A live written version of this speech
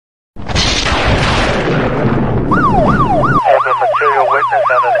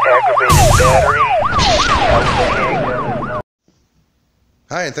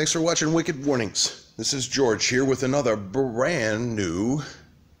Hi, and thanks for watching Wicked Warnings. This is George here with another brand new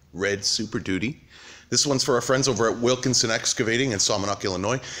red Super Duty. This one's for our friends over at Wilkinson Excavating in Sawmonock,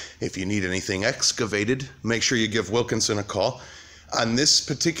 Illinois. If you need anything excavated, make sure you give Wilkinson a call. On this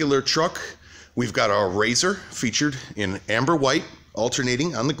particular truck, we've got our Razor featured in amber white,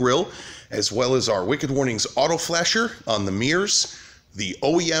 alternating on the grille, as well as our Wicked Warnings auto flasher on the mirrors, the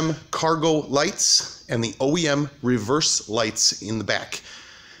OEM cargo lights, and the OEM reverse lights in the back.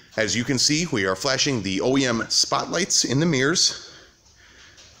 As you can see, we are flashing the OEM spotlights in the mirrors.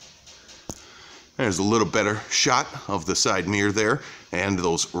 There's a little better shot of the side mirror there, and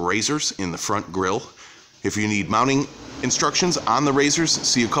those razors in the front grille. If you need mounting instructions on the razors,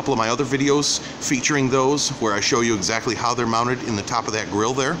 see a couple of my other videos featuring those, where I show you exactly how they're mounted in the top of that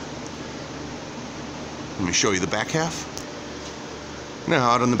grille there. Let me show you the back half.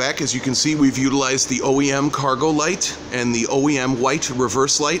 Now, out on the back, as you can see, we've utilized the OEM cargo light and the OEM white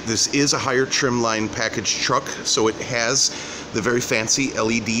reverse light. This is a higher trim line package truck, so it has the very fancy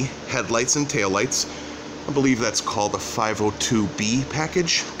LED headlights and taillights. I believe that's called a 502B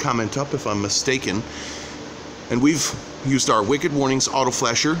package. Comment up if I'm mistaken. And we've used our Wicked Warnings auto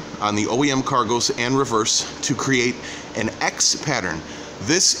flasher on the OEM cargos and reverse to create an X pattern.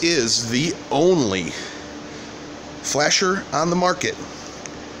 This is the only flasher on the market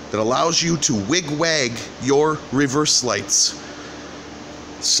that allows you to wig-wag your reverse lights.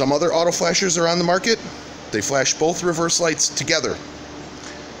 Some other auto flashers are on the market. They flash both reverse lights together.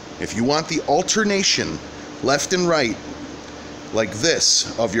 If you want the alternation left and right like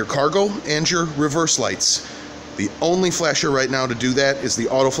this of your cargo and your reverse lights, the only flasher right now to do that is the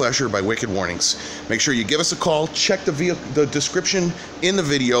auto flasher by Wicked Warnings. Make sure you give us a call. Check the description in the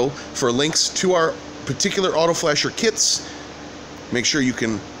video for links to our particular auto flasher kits. Make sure you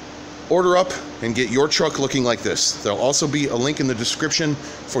can order up and get your truck looking like this. There'll also be a link in the description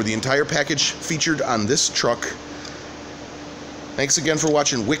for the entire package featured on this truck. Thanks again for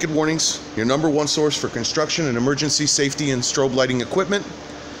watching Wicked Warnings, your #1 source for construction and emergency safety and strobe lighting equipment.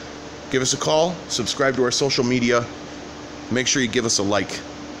 Give us a call, subscribe to our social media, make sure you give us a like.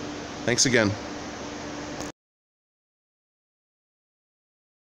 Thanks again.